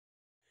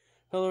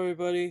Hello,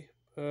 everybody.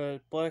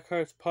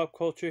 Blackheart's Pop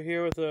Culture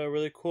here with a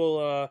really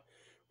cool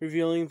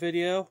revealing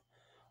video.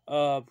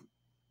 Uh,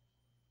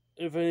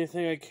 if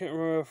anything, I can't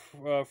remember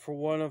for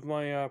one of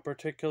my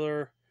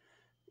particular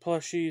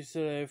plushies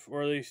that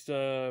or at least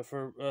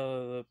for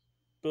the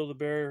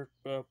Build-A-Bear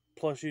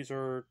plushies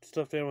or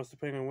stuffed animals,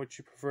 depending on what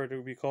you prefer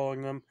to be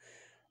calling them.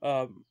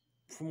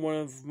 From one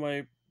of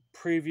my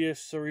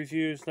previous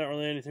reviews, not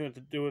really anything to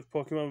do with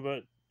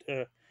Pokemon,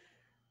 but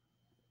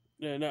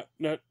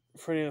not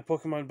for any of the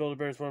Pokemon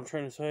Build-A-Bears, what I'm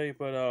trying to say,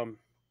 but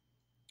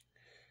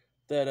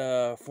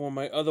that for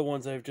my other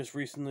ones I've just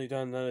recently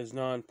done that is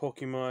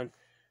non-Pokemon.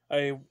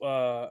 I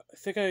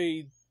think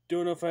I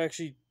don't know if I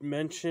actually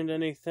mentioned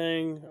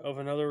anything of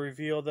another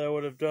reveal that I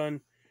would have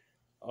done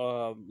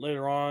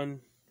later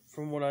on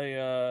from what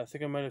I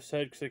think I might have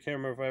said, because I can't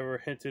remember if I ever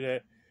hinted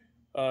at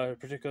a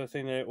particular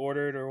thing that I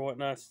ordered or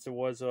whatnot, since it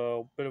was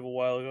a bit of a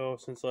while ago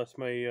since last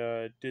time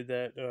I did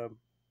that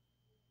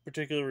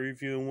particular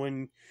review. And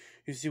when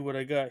you see what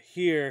I got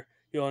here,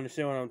 you'll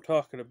understand what I'm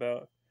talking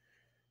about.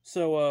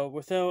 So,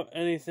 without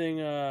anything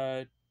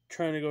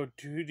trying to go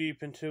too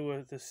deep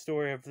into the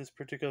story of this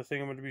particular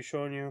thing I'm going to be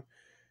showing you,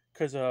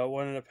 because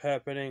what ended up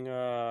happening,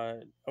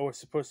 I was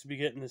supposed to be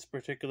getting this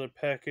particular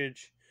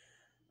package.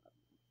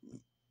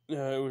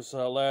 It was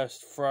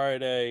last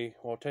Friday,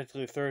 well,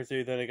 technically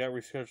Thursday, then it got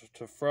rescheduled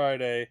to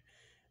Friday,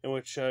 in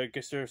which I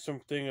guess there was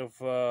something of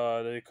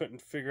that they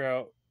couldn't figure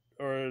out,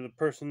 or the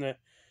person that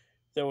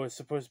was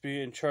supposed to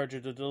be in charge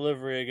of the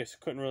delivery, I guess,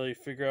 couldn't really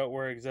figure out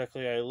where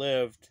exactly I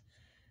lived.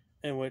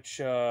 In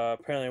which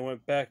apparently I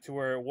went back to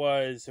where it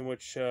was, in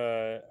which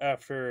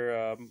after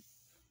a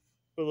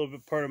little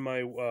bit part of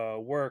my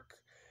work,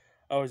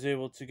 I was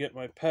able to get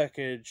my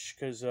package,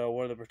 because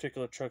one of the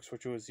particular trucks,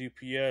 which was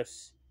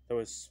UPS, that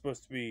was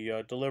supposed to be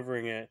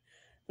delivering it,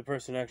 the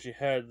person actually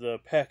had the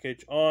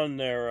package on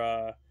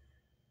their,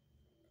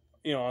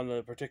 on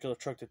the particular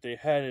truck that they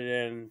had it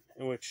in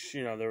which,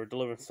 they were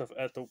delivering stuff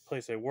at the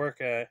place I work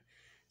at.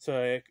 So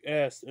I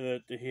asked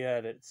that he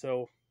had it.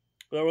 So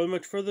without really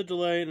much further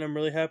delay, and I'm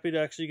really happy to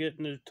actually get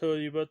to tell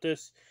you about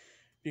this,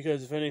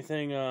 because if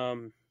anything,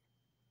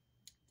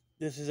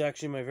 this is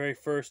actually my very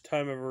first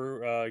time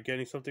ever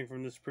getting something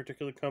from this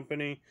particular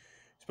company,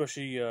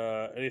 especially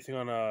anything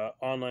on a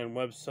online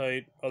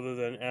website other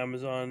than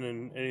Amazon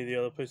and any of the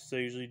other places I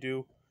usually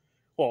do.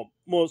 Well,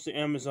 mostly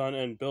Amazon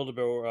and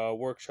Build-A-Bear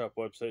Workshop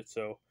websites,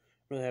 so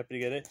I'm really happy to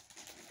get it.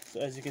 So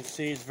as you can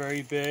see, it's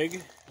very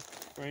big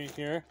right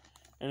here.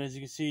 And as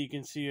you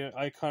can see an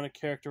iconic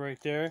character right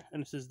there.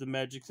 And this is the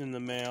Magic's in the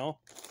Mail.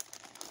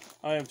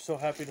 I am so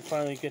happy to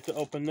finally get to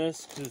open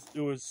this, because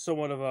it was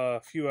somewhat of a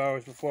few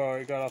hours before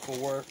I got off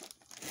of work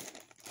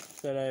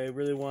that I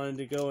really wanted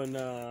to go and,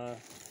 to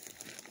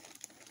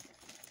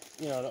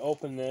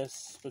open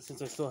this. But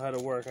since I still had to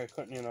work, I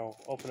couldn't,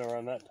 open it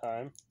around that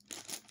time.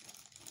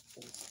 So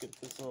let's get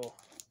this little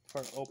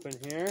part open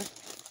here. It's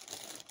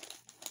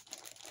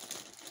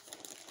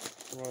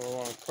a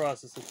long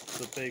process since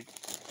it's a big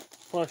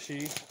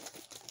plushie.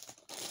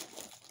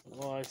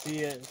 Oh, I see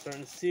it. I'm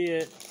starting to see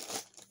it.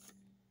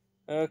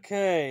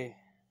 Okay.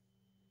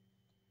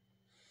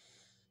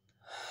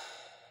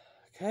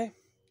 Okay.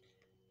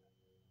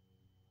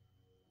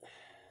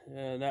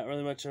 Not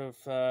really much of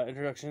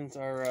introductions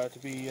are to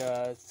be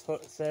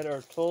said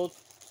or told.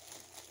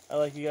 I'd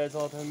like you guys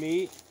all to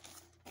meet.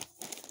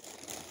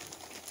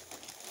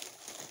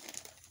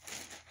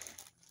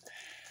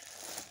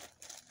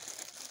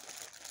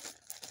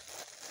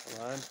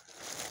 Hold on.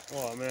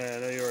 Oh man, I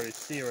know you already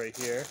see right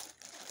here.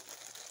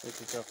 Let me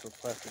take off the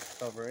plastic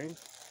covering.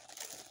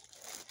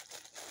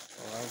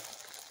 Hold on.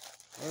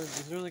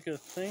 Is there like a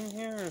thing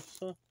here or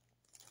so?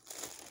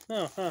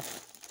 No, huh?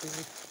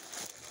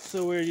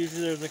 So weird.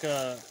 Usually there's like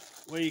a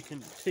way you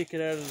can take it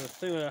out of the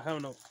thing without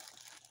having to.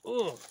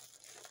 Ugh.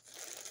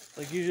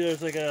 Like usually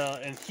there's like a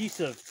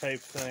adhesive type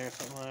thing or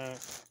something like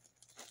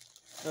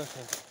that.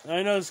 Okay.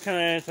 I know it's kind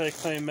of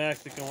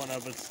anticlimactic and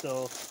whatnot, but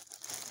still,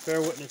 bear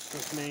witness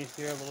with me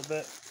here a little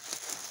bit.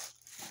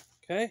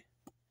 Okay.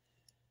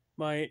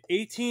 My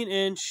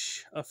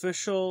 18-inch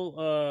official,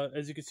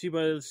 as you can see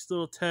by this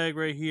little tag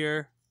right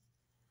here,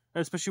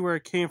 especially where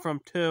it came from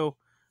too,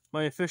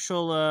 my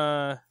official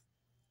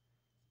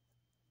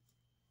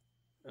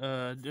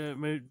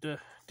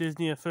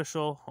Disney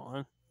official. Hold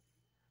on.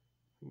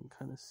 You can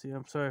kind of see.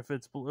 I'm sorry if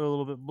it's a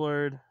little bit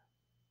blurred,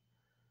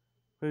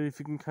 but if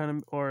you can kind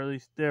of, or at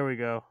least there we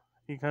go.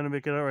 You can kind of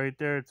make it out right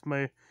there. It's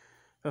my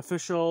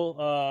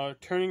official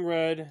Turning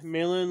Red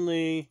Malin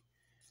Lee,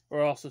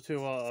 or also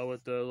too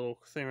with the little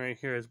thing right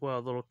here as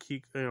well, little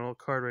key,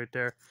 card right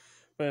there.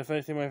 But if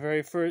anything, my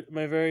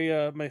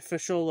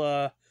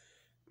official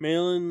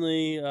Malin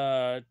Lee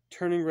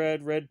Turning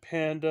Red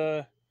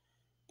Panda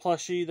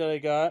plushie that I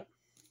got.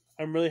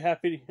 I'm really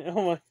happy to,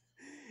 oh my,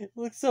 it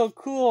looks so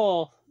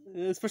cool,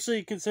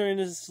 especially considering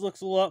this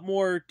looks a lot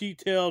more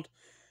detailed.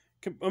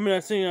 I'm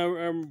not saying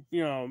I'm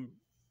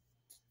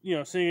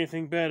saying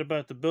anything bad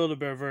about the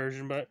Build-A-Bear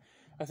version, but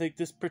I think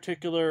this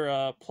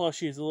particular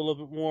plushie is a little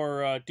bit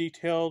more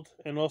detailed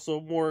and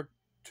also more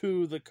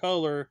to the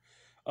color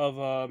of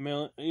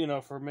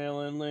for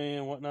Mail-in Lee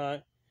and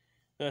whatnot.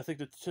 I think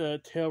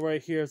the tail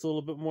right here is a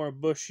little bit more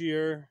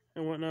bushier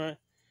and whatnot.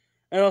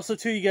 And also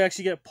too, you can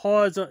actually get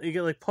paws. You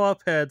get like paw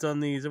pads on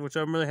these, which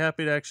I'm really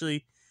happy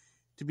to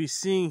be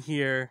seeing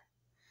here.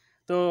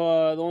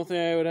 Though the only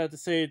thing I would have to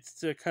say,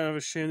 it's kind of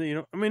a shame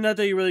that I mean, not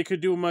that you really could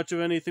do much of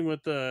anything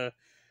with the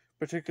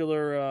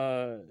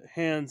particular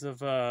hands of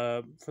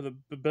for the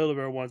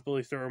Build-A-Bear ones, but at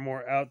least there are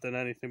more out than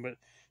anything. But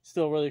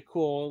still, really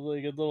cool.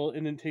 Like a little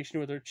indentation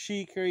with her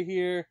cheek right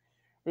here.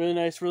 Really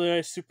nice,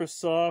 super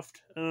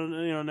soft.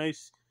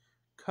 Nice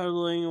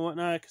cuddling and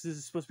whatnot, because this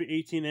is supposed to be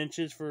 18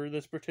 inches for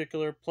this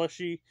particular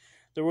plushie.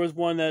 There was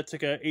one that's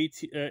like a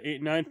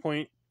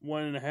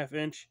 9.1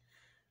 inch.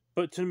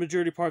 But to the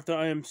majority part, that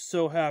I am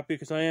so happy,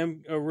 because I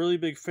am a really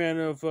big fan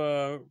of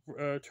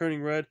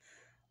Turning Red.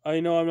 I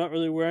know I'm not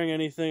really wearing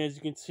anything, as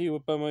you can see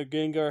by my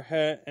Gengar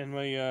hat and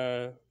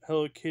my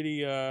Hello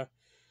Kitty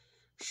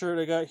shirt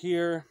I got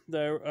here,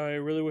 that I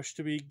really wish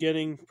to be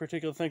getting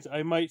particular things.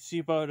 I might see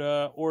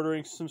about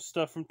ordering some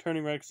stuff from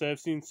Turning Red, because I've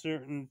seen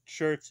certain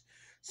shirts,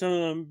 some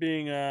of them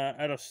being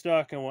out of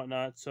stock and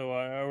whatnot, so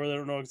I really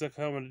don't know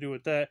exactly how I'm going to do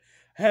with that.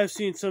 I have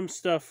seen some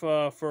stuff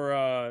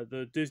for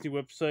the Disney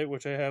website,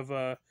 which I have,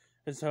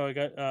 that's how I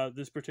got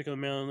this particular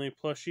Mail-in Lee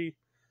plushie.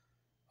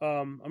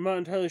 I'm not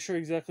entirely sure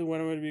exactly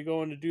when I'm going to be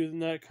going to do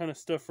that kind of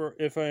stuff, or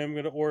if I am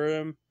going to order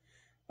them.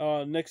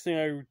 Next thing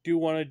I do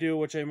want to do,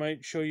 which I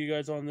might show you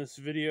guys on this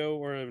video,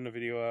 or in a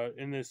video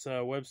in this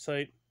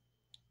website,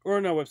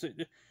 or no website,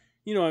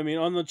 what I mean,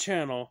 on the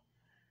channel,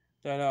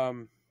 that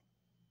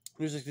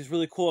there's like this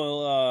really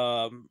cool,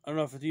 I don't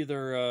know if it's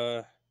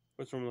either,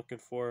 what's what I'm looking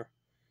for,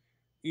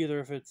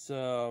 either if it's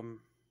a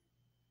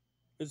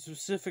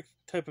specific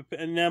type of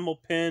enamel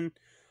pin,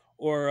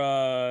 or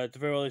at the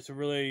very least a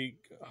really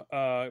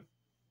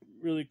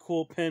really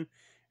cool pin.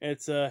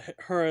 It's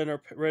her in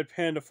her red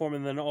panda form,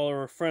 and then all of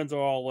her friends are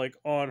all like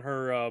on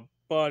her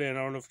body, and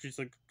I don't know if she's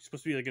like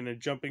supposed to be like in a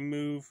jumping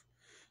move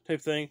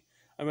type thing.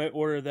 I might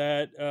order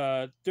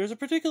that. There's a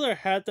particular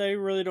hat that I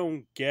really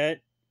don't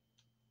get,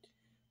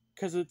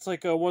 because it's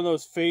like one of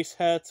those face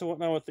hats and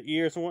whatnot with the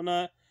ears and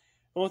whatnot.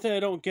 The only thing I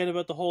don't get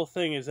about the whole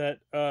thing is that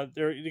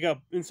they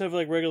got, instead of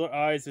like regular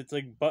eyes, it's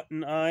like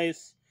button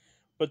eyes,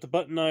 but the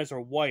button eyes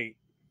are white.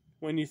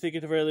 When you think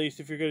at the very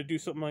least, if you're going to do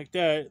something like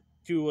that,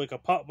 do like a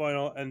pop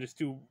vinyl and just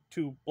do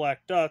 2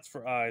 black dots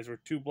for eyes,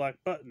 or 2 black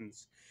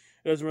buttons.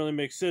 It doesn't really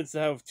make sense to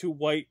have 2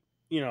 white,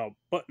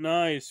 button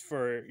eyes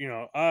for,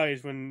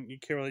 eyes, when you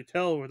can't really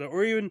tell with it.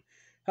 Or even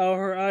how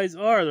her eyes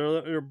are.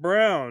 They're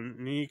brown,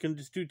 and you can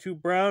just do 2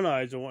 brown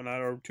eyes or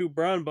whatnot, or 2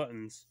 brown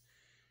buttons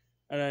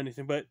and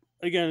anything. But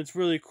again, it's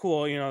really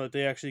cool, that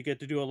they actually get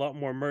to do a lot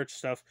more merch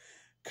stuff.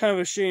 Kind of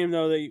a shame,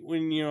 though, that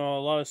when, a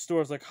lot of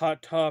stores like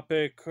Hot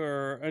Topic,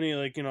 or any,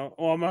 like,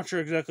 I'm not sure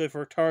exactly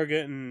for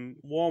Target and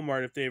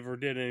Walmart if they ever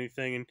did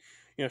anything,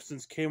 and,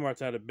 since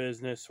Kmart's out of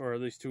business, or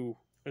at least to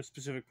a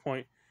specific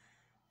point.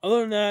 Other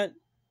than that,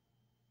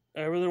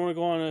 I really want to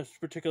go on a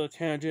particular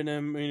tangent,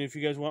 and I mean, if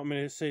you guys want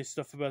me to say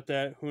stuff about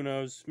that, who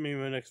knows, maybe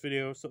in my next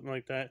video, something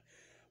like that.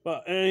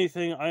 But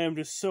anything, I am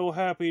just so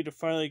happy to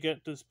finally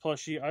get this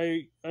plushie.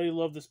 I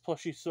love this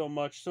plushie so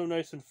much, so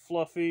nice and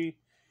fluffy.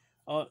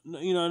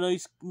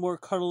 Nice, more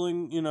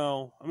cuddling,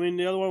 I mean,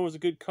 the other one was a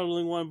good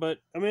cuddling one, but,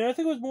 I mean, I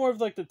think it was more of,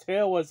 like, the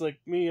tail was, like,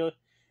 me,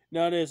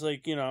 nowadays,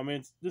 like, I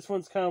mean, this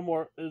one's kind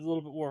of is a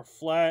little bit more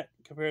flat,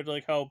 compared to,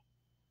 like, how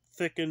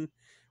thick and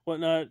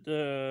whatnot,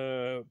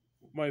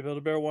 my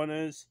Build-A-Bear one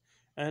is,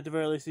 and at the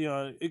very least,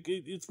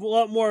 it's a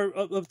lot more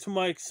up to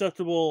my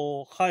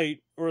acceptable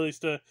height, or at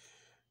least a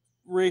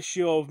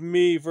ratio of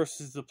me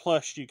versus the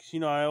plushie,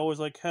 because, I always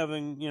like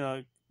having,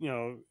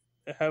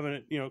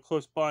 having it,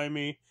 close by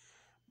me,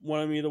 when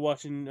I'm either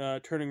watching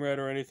Turning Red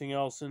or anything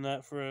else in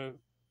that for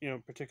a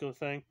particular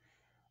thing.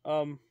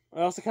 I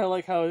also kind of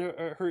like how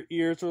her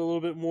ears are a little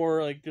bit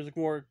more like there's like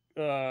more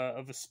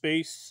of a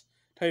space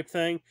type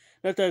thing.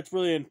 Not that it's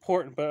really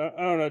important, but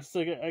I don't know. Just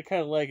like I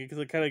kind of like it, because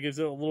it kind of gives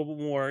it a little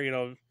bit more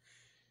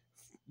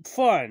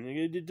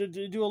fun.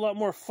 Do a lot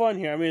more fun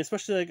here. I mean,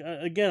 especially like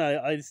again,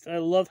 I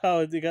love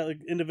how they got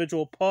like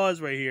individual paws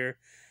right here.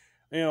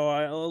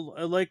 I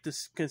like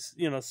this,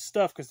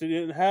 stuff, because they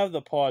didn't have the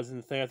paws in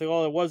the thing. I think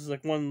all it was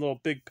like one little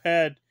big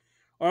pad.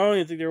 I don't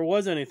even think there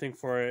was anything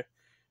for it.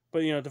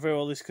 But, at the very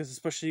least, because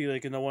especially,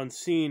 like, in the one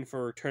scene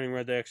for Turning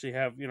Red, they actually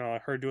have,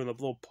 her doing the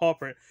little paw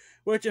print.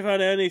 Which, if I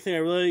had anything,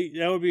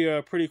 that would be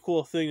a pretty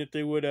cool thing that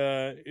they would,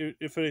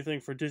 if anything,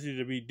 for Disney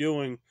to be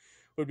doing,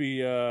 would be,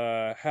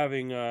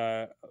 having,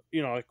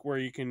 like, where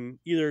you can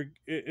either,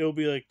 it'll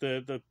be, like,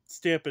 the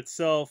stamp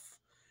itself,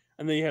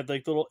 and then you have,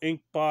 like, the little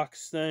ink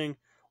box thing.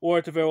 Or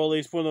at the very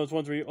least, one of those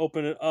ones where you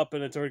open it up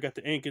and it's already got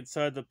the ink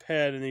inside the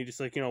pad, and then you just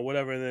like,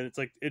 whatever, and then it's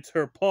like, it's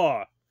her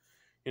paw,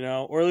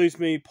 or at least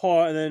maybe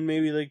paw, and then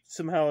maybe like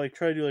somehow like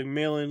try to do like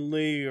Mail-in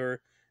Lee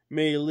or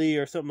Mei Lee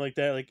or something like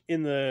that, like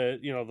in the,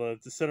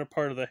 the center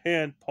part of the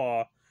hand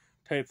paw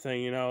type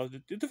thing,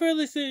 at the very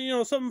least,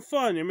 something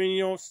fun. I mean,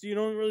 you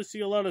don't really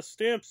see a lot of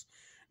stamps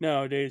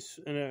nowadays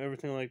and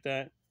everything like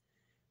that.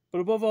 But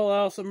above all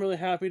else, I'm really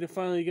happy to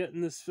finally get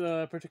in this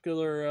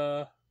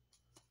particular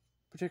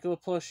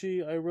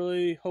plushie. I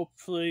really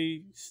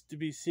hopefully to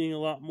be seeing a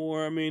lot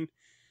more. I mean,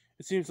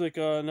 it seems like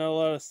not a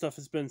lot of stuff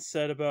has been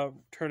said about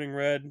Turning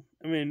Red.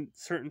 I mean,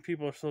 certain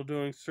people are still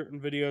doing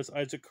certain videos.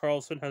 Isaac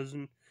Carlson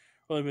hasn't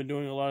really been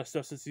doing a lot of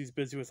stuff since he's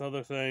busy with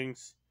other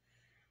things.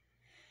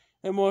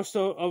 And most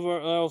of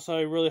else,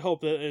 I really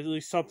hope that at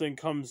least something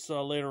comes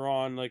later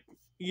on, like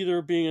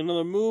either being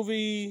another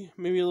movie,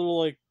 maybe a little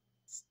like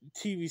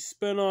TV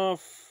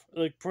spinoff,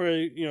 like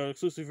probably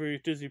exclusive for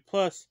Disney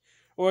Plus,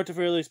 or at the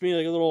very least, maybe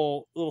like a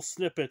little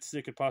snippets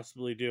they could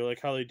possibly do,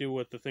 like how they do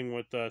with the thing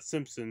with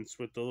Simpsons,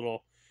 with the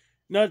little,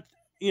 not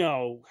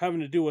having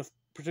to do with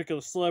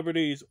particular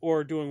celebrities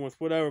or doing with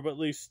whatever, but at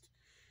least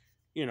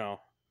to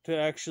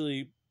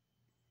actually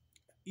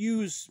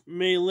use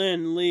Mei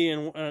Lin Lee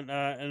and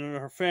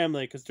her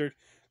family, because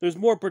there's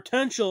more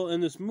potential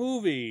in this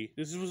movie.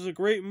 This was a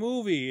great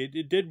movie.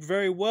 It did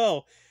very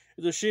well.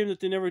 It's a shame that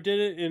they never did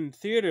it in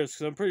theaters,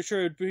 because I'm pretty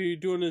sure it'd be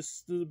doing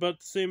this about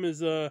the same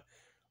as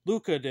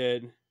Luca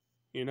did,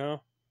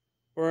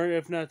 or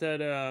if not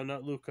that,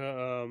 not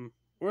Luca.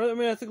 Or I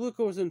mean, I think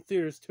Luca was in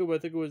theaters too, but I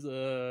think it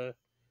was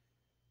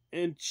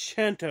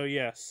Enchanto.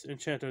 Yes,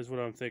 Enchanto is what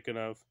I'm thinking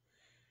of.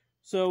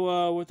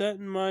 So with that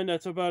in mind,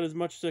 that's about as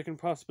much as I can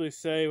possibly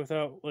say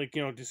without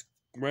just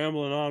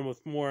rambling on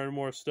with more and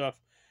more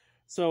stuff.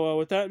 So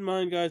with that in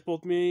mind, guys,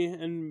 both me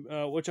and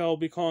which I'll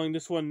be calling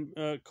this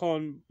one,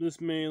 calling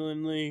this Mei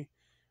Lin Lee,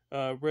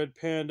 Red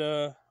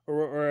Panda,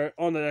 or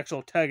on the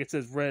actual tag it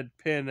says Red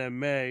Panda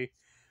May.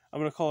 I'm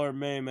gonna call her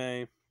May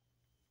May,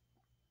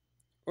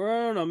 or I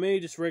don't know, May,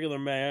 just regular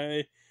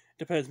May. It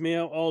depends. May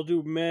I'll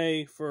do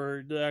May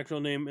for the actual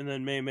name, and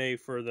then May May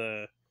for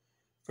a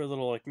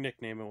little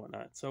nickname and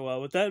whatnot. So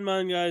with that in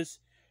mind, guys,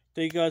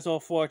 thank you guys all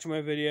for watching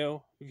my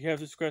video. If you have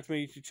subscribed to my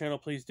YouTube channel,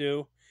 please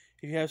do.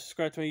 If you have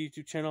subscribed to my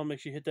YouTube channel, make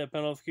sure you hit that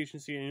bell notification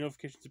so you get any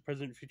notifications of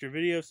present and future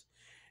videos.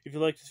 If you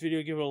like this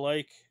video, give it a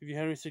like. If you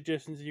have any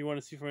suggestions that you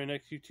want to see for my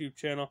next YouTube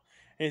channel,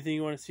 anything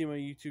you want to see on my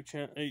YouTube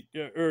channel,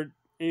 or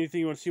anything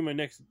you want to see in my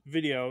next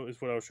video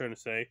is what I was trying to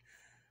say,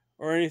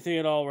 or anything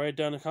at all, write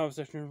down in the comment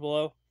section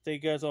below.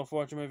 Thank you guys all for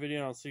watching my video,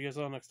 and I'll see you guys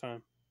all next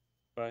time.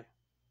 Bye.